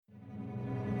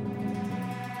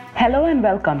Hello and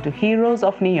welcome to Heroes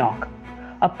of New York,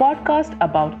 a podcast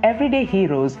about everyday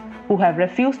heroes who have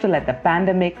refused to let the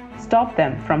pandemic stop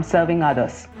them from serving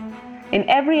others. In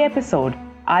every episode,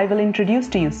 I will introduce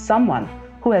to you someone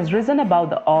who has risen above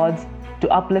the odds to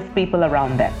uplift people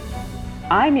around them.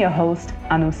 I'm your host,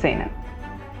 Anu Senan.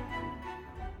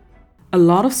 A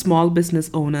lot of small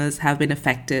business owners have been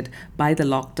affected by the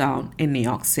lockdown in New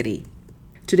York City.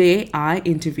 Today, I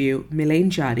interview Milaine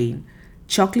Jardine,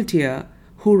 chocolatier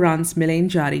who runs Milaine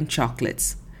Jardine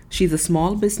Chocolates. She's a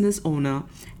small business owner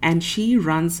and she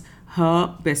runs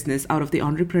her business out of the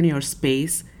Entrepreneur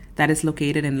Space that is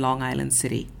located in Long Island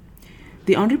City.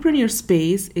 The Entrepreneur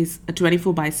Space is a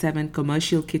 24/7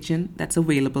 commercial kitchen that's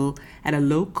available at a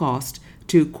low cost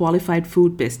to qualified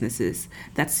food businesses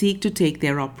that seek to take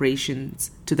their operations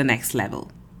to the next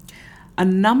level. A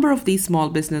number of these small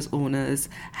business owners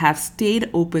have stayed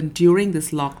open during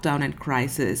this lockdown and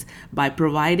crisis by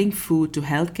providing food to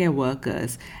healthcare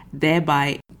workers,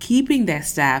 thereby keeping their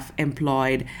staff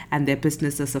employed and their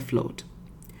businesses afloat.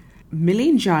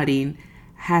 Milaine Jardine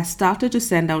has started to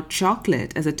send out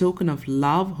chocolate as a token of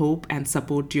love, hope, and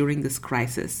support during this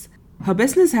crisis. Her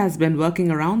business has been working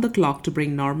around the clock to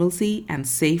bring normalcy and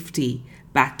safety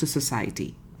back to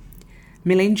society.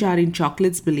 Milaine Jardine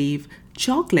Chocolates believe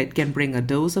chocolate can bring a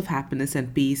dose of happiness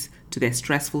and peace to their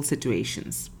stressful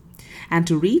situations. And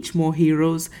to reach more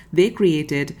heroes, they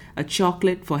created a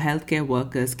Chocolate for Healthcare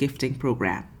Workers gifting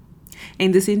program.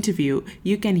 In this interview,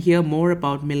 you can hear more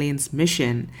about Milaine's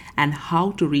mission and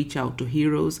how to reach out to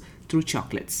heroes through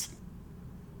chocolates.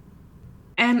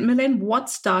 And Milaine, what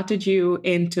started you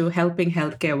into helping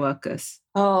healthcare workers?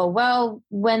 Oh, well,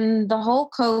 when the whole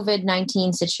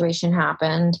COVID-19 situation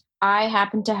happened, I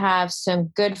happen to have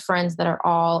some good friends that are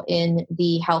all in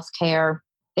the healthcare.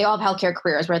 They all have healthcare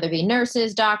careers, whether it be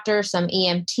nurses, doctors, some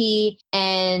EMT,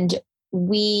 and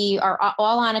we are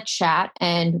all on a chat.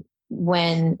 And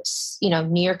when,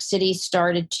 New York City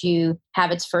started to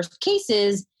have its first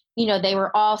cases, they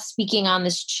were all speaking on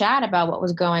this chat about what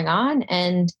was going on.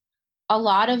 And a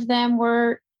lot of them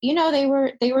were,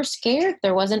 they were scared.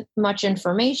 There wasn't much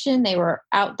information. They were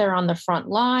out there on the front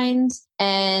lines,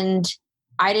 and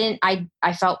I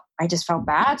just felt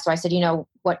bad. So I said,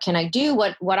 what can I do?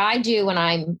 What I do when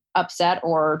I'm upset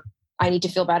or I need to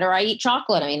feel better, I eat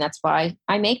chocolate. I mean, that's why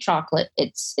I make chocolate.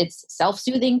 It's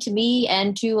self-soothing to me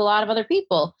and to a lot of other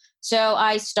people. So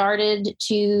I started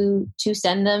to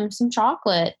send them some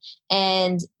chocolate,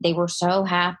 and they were so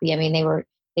happy. I mean,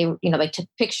 they took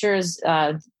pictures.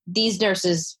 These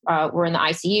nurses were in the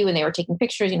ICU and they were taking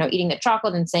pictures, eating the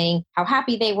chocolate and saying how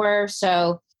happy they were.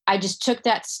 So I just took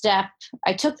that step.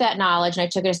 I took that knowledge and I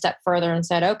took it a step further and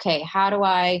said, okay, how do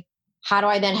I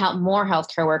then help more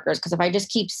healthcare workers? Because if I just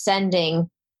keep sending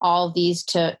all of these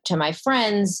to my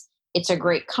friends, it's a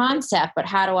great concept, but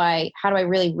how do I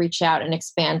really reach out and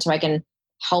expand so I can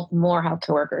help more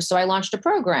healthcare workers? So I launched a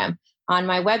program on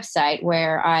my website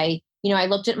where I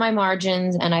looked at my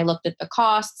margins and I looked at the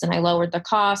costs and I lowered the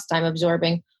cost. I'm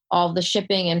absorbing all the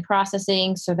shipping and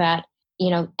processing so that,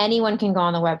 anyone can go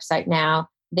on the website now.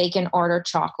 They can order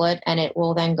chocolate and it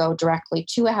will then go directly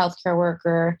to a healthcare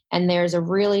worker. And there's a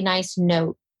really nice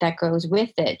note that goes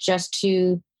with it just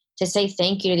to say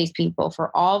thank you to these people for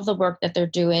all of the work that they're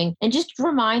doing and just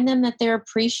remind them that they're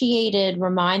appreciated,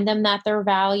 remind them that they're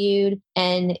valued,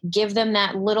 and give them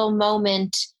that little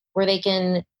moment where they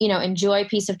can, enjoy a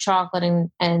piece of chocolate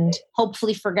and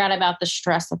hopefully forget about the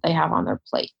stress that they have on their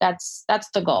plate. That's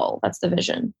the goal. That's the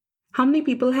vision. How many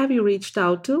people have you reached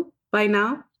out to by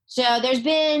now? So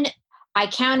I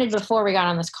counted before we got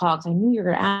on this call because I knew you were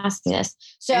going to ask me this.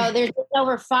 So there's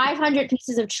over 500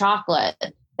 pieces of chocolate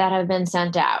that have been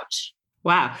sent out.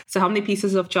 Wow. So how many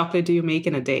pieces of chocolate do you make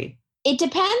in a day? It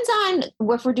depends on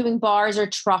if we're doing bars or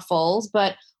truffles,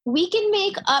 but we can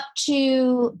make up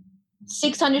to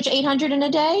 600 to 800 in a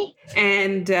day.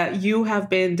 And you have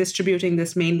been distributing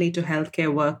this mainly to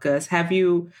healthcare workers.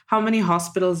 How many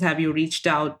hospitals have you reached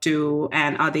out to?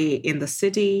 And are they in the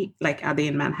city? Are they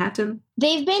in Manhattan?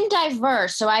 They've been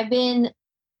diverse. So I've been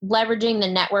leveraging the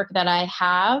network that I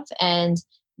have, and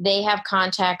they have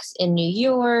contacts in New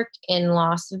York, in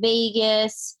Las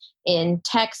Vegas, in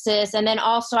Texas. And then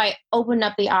also I opened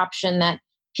up the option that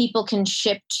people can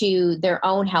ship to their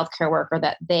own healthcare worker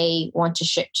that they want to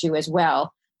ship to as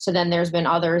well. So then there's been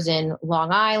others in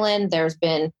Long Island, there's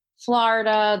been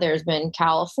Florida, there's been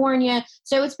California.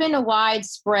 So it's been a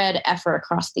widespread effort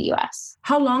across the US.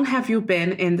 How long have you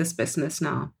been in this business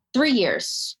now? 3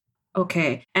 years.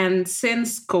 Okay. And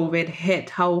since COVID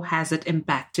hit, how has it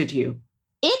impacted you?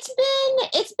 It's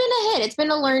been a hit. It's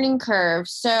been a learning curve.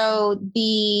 So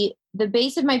the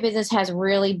base of my business has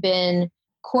really been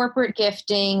corporate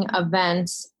gifting,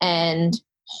 events, and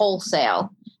wholesale.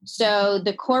 So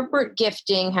the corporate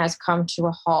gifting has come to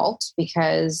a halt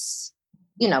because,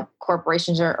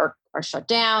 corporations are shut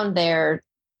down. Their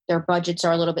budgets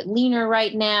are a little bit leaner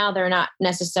right now. They're not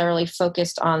necessarily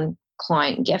focused on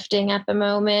client gifting at the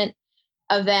moment.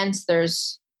 Events,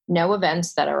 there's no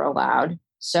events that are allowed.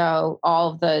 So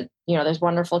all of the, there's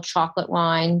wonderful chocolate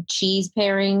wine, cheese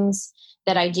pairings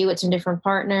that I do with some different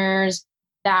partners.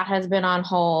 That has been on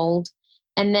hold.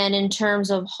 And then in terms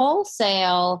of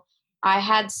wholesale, I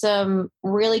had some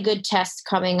really good tests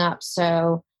coming up.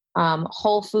 So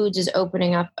Whole Foods is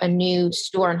opening up a new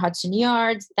store in Hudson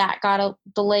Yards. That got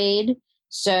delayed.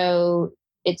 So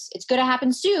it's going to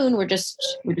happen soon. We're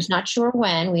just not sure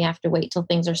when. We have to wait till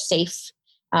things are safe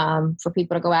for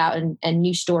people to go out and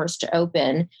new stores to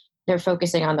open. They're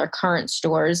focusing on their current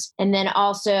stores. And then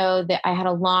also I had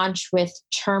a launch with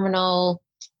Terminal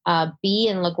B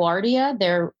in LaGuardia.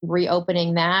 They're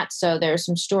reopening that. So there's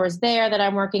some stores there that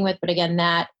I'm working with. But again,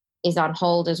 that is on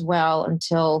hold as well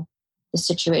until the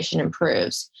situation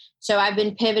improves. So I've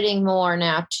been pivoting more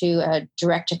now to a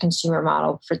direct-to-consumer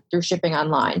model through shipping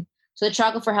online. So the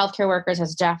Chocolate for Healthcare Workers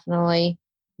has definitely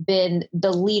been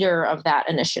the leader of that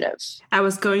initiative. I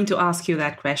was going to ask you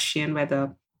that question,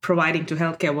 whether providing to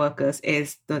healthcare workers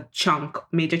is the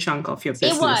major chunk of your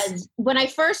business. It was. When I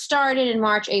first started in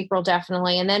March, April,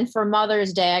 definitely. And then for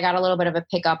Mother's Day, I got a little bit of a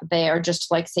pickup there, just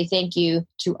to say thank you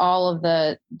to all of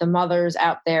the mothers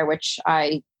out there, which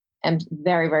I am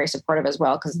very, very supportive as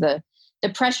well, because the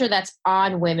pressure that's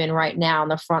on women right now on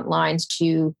the front lines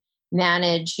to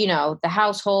manage, the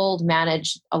household,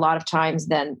 manage a lot of times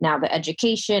then now the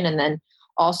education, and then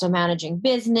also managing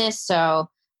business. So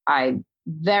I'm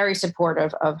very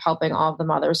supportive of helping all of the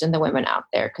mothers and the women out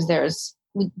there, because there's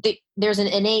an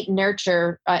innate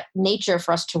nature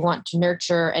for us to want to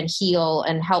nurture and heal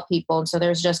and help people. And so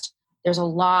there's a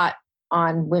lot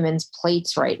on women's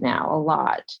plates right now, a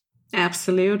lot.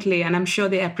 Absolutely. And I'm sure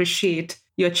they appreciate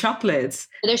your chocolates.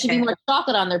 There should be more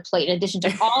chocolate on their plate. In addition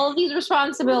to all of these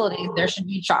responsibilities, there should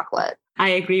be chocolate. I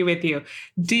agree with you.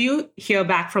 Do you hear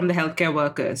back from the healthcare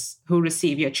workers who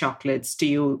receive your chocolates?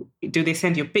 Do they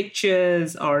send you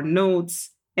pictures or notes?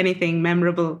 Anything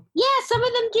memorable? Yeah, some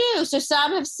of them do. So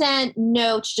some have sent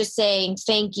notes just saying,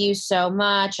 thank you so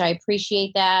much. I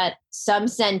appreciate that. Some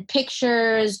send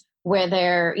pictures where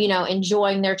they're,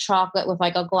 enjoying their chocolate with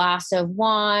like a glass of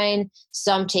wine.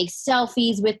 Some take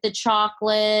selfies with the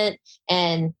chocolate.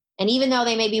 And even though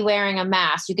they may be wearing a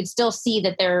mask, you could still see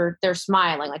that they're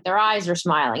smiling, like their eyes are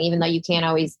smiling, even though you can't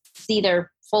always see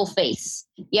their full face.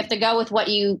 You have to go with what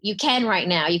you can right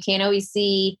now. You can't always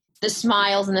see the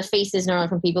smiles and the faces normally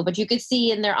from people, but you could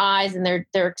see in their eyes and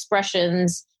their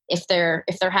expressions if they're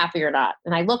happy or not.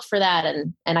 And I look for that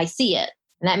and I see it,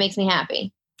 and that makes me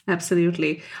happy.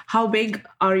 Absolutely. How big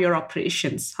are your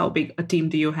operations? How big a team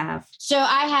do you have? So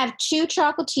I have 2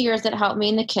 chocolatiers that help me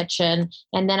in the kitchen.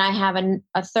 And then I have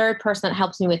a third person that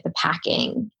helps me with the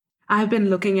packing. I've been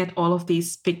looking at all of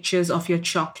these pictures of your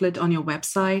chocolate on your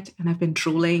website, and I've been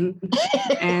drooling.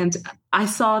 And I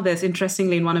saw this,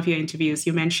 interestingly, in one of your interviews,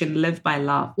 you mentioned live by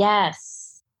love.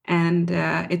 Yes. And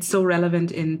it's so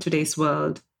relevant in today's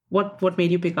world. What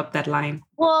made you pick up that line?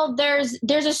 Well, there's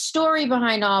a story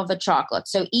behind all of the chocolate.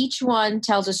 So each one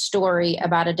tells a story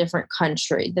about a different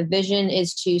country. The vision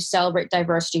is to celebrate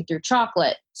diversity through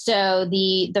chocolate. So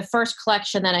the first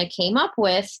collection that I came up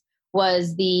with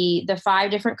was the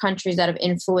 5 different countries that have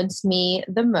influenced me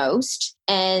the most.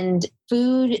 And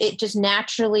food, it just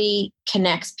naturally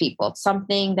connects people. It's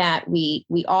something that we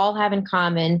all have in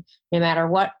common, no matter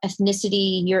what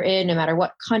ethnicity you're in, no matter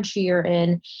what country you're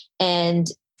in. And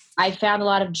I found a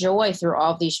lot of joy through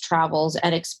all of these travels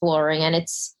and exploring. And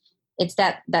it's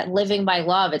that living by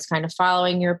love. It's kind of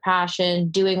following your passion,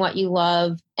 doing what you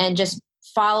love, and just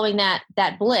following that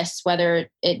bliss, whether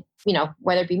it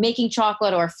be making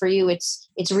chocolate, or for you, it's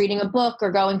reading a book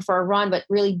or going for a run, but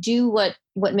really do what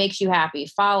makes you happy.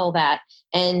 Follow that.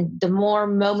 And the more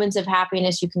moments of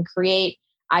happiness you can create,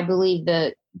 I believe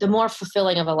the more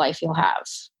fulfilling of a life you'll have.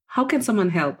 How can someone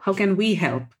help? How can we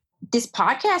help? This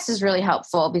podcast is really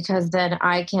helpful, because then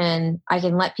I can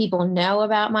let people know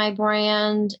about my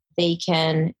brand. They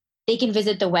can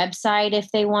visit the website if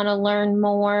they want to learn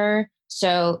more.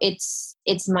 So it's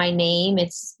my name.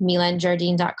 It's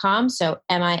milenjardine.com. So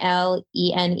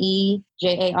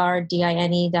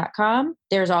MILENEJARDINE.com.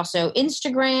 There's also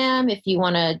Instagram if you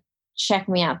want to check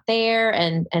me out there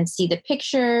and see the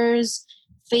pictures,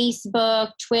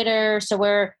 Facebook, Twitter. So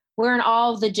we're in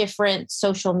all of the different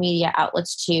social media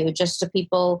outlets too, just so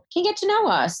people can get to know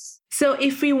us. So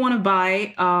if we want to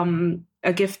buy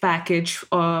a gift package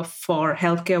for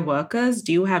healthcare workers?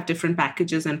 Do you have different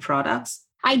packages and products?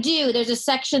 I do. There's a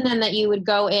section then that you would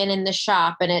go in the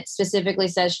shop, and it specifically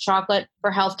says chocolate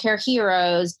for healthcare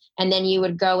heroes. And then you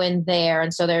would go in there.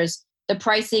 And so the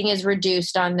pricing is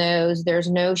reduced on those. There's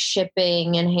no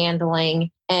shipping and handling.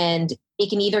 And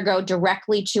it can either go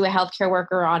directly to a healthcare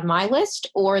worker on my list,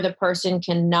 or the person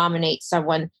can nominate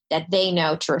someone that they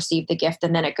know to receive the gift.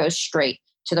 And then it goes straight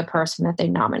to the person that they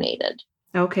nominated.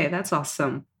 Okay, that's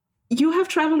awesome. You have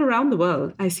traveled around the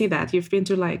world. I see that. You've been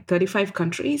to like 35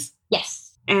 countries. Yes.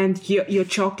 And your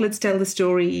chocolates tell the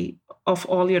story of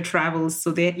all your travels,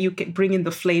 so that you can bring in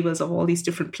the flavors of all these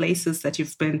different places that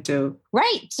you've been to.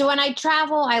 Right. So when I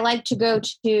travel, I like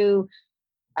to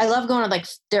I love going to like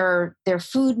their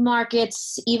food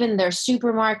markets, even their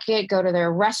supermarket, go to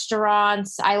their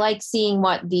restaurants. I like seeing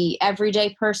what the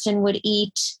everyday person would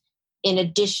eat in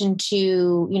addition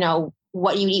to,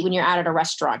 what you eat when you're out at a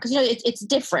restaurant. Because, it's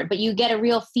different, but you get a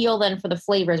real feel then for the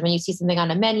flavors when you see something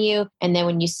on a menu. And then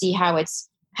when you see how it's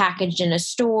packaged in a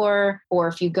store, or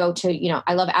if you go to,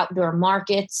 I love outdoor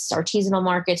markets, artisanal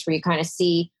markets, where you kind of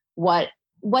see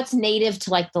what's native to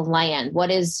like the land, what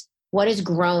is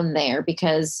grown there,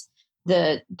 because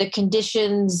the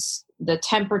conditions, the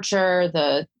temperature,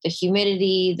 the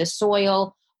humidity, the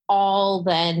soil, all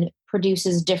then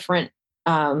produces different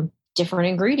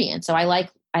ingredients. So I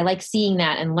like seeing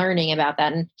that and learning about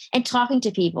that and talking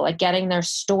to people, like getting their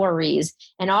stories,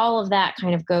 and all of that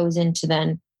kind of goes into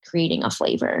then creating a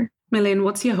flavor. Melaine,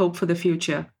 what's your hope for the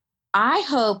future? I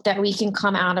hope that we can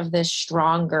come out of this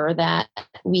stronger, that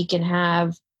we can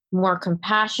have more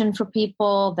compassion for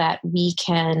people, that we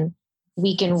can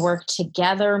work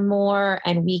together more,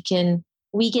 and we can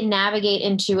navigate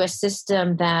into a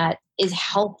system that is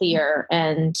healthier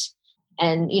and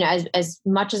as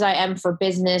much as I am for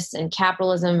business and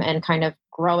capitalism and kind of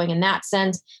growing in that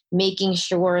sense, making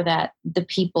sure that the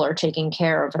people are taken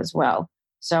care of as well.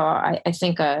 So I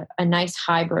think a nice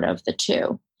hybrid of the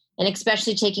two, and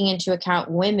especially taking into account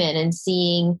women and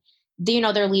seeing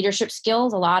their leadership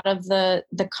skills. A lot of the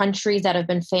countries that have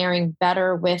been faring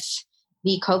better with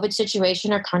the COVID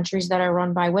situation are countries that are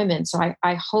run by women. So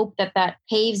I hope that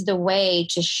paves the way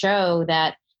to show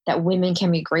that women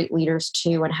can be great leaders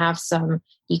too, and have some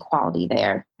equality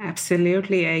there.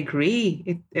 Absolutely, I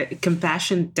agree.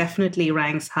 Compassion definitely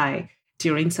ranks high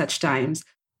during such times.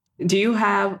 Do you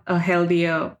have a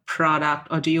healthier product,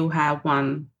 or do you have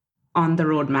one on the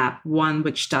roadmap, one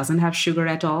which doesn't have sugar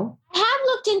at all? I have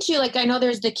looked into, I know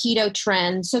there's the keto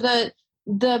trend. So the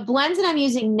blends that I'm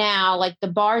using now, like the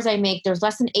bars I make, there's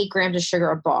less than 8 grams of sugar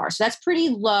a bar. So that's pretty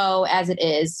low as it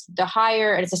is. The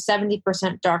higher, and it's a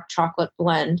 70% dark chocolate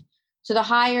blend. So the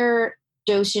higher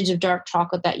dosage of dark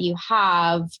chocolate that you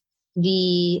have,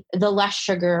 the less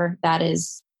sugar that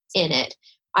is in it.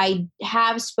 I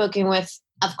have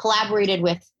collaborated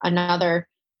with another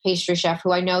pastry chef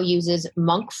who I know uses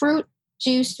monk fruit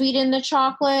to sweeten the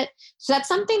chocolate. So that's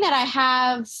something that I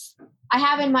have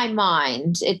in my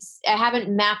mind. I haven't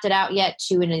mapped it out yet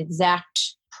to an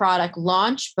exact product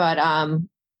launch, but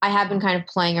I have been kind of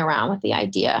playing around with the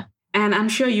idea. And I'm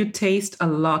sure you taste a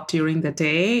lot during the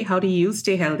day. How do you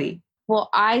stay healthy?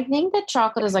 Well, I think that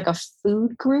chocolate is like a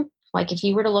food group. Like if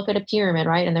you were to look at a pyramid,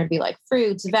 right, and there'd be like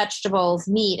fruits, vegetables,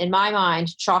 meat. In my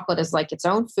mind, chocolate is like its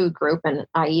own food group, and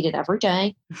I eat it every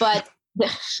day. But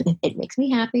it makes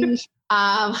me happy.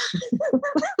 And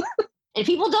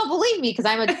people don't believe me because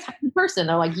I'm a type of person.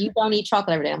 They're like, you don't eat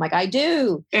chocolate every day. I'm like, I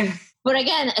do. But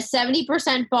again, a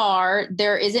 70% bar,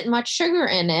 there isn't much sugar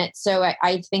in it. So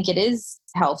I think it is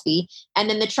healthy. And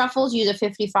then the truffles use a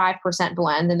 55%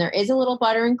 blend, and there is a little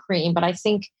butter and cream, but I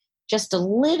think just a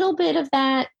little bit of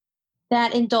that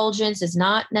indulgence is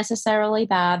not necessarily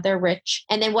bad. They're rich.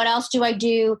 And then what else do I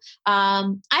do? I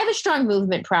have a strong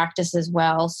movement practice as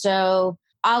well. So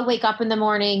I'll wake up in the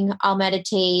morning, I'll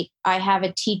meditate. I have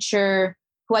a teacher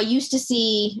who I used to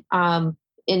see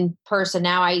in person.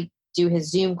 Now I do his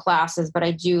Zoom classes, but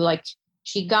I do like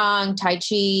Qigong, Tai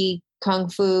Chi, Kung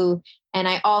Fu. And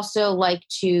I also like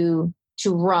to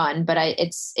run, but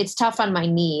it's tough on my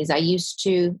knees. I used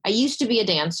to be a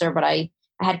dancer, but I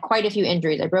had quite a few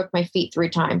injuries. I broke my feet 3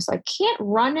 times, so I can't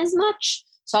run as much.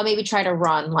 So I'll maybe try to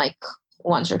run like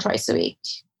once or twice a week.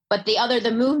 But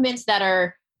the movements that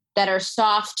are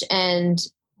soft and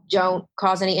don't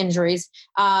cause any injuries,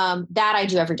 that I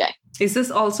do every day. Is this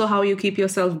also how you keep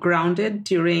yourself grounded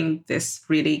during this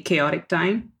really chaotic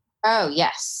time? Oh,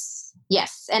 yes.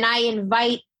 Yes. And I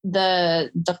invite the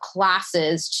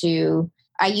classes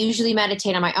I usually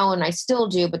meditate on my own. I still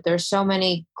do, but there's so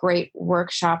many great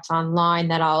workshops online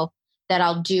that I'll that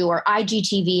I'll do, or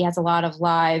IGTV has a lot of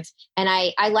live. And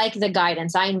I like the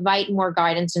guidance. I invite more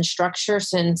guidance and structure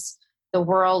since the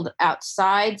world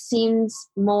outside seems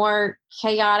more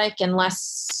chaotic and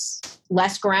less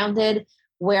grounded,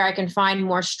 where I can find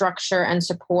more structure and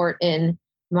support in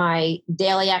my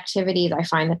daily activities. I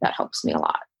find that helps me a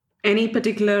lot. Any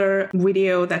particular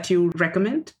video that you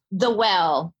recommend? The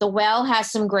Well has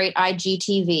some great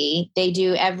IGTV. They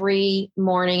do every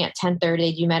morning at 10:30.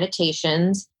 They do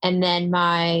meditations. And then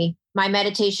my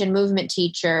meditation movement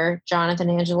teacher, Jonathan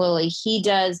Angelilli, he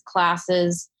does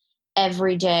classes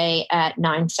every day at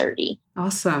 9:30.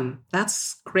 Awesome.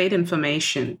 That's great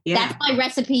information. Yeah. That's my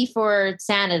recipe for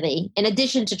sanity, in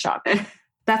addition to chocolate.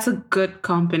 That's a good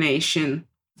combination.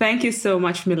 Thank you so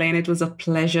much, Melaine. It was a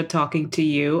pleasure talking to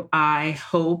you. I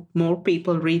hope more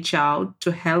people reach out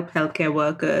to help healthcare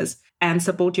workers and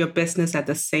support your business at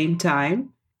the same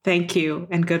time. Thank you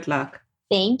and good luck.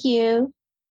 Thank you.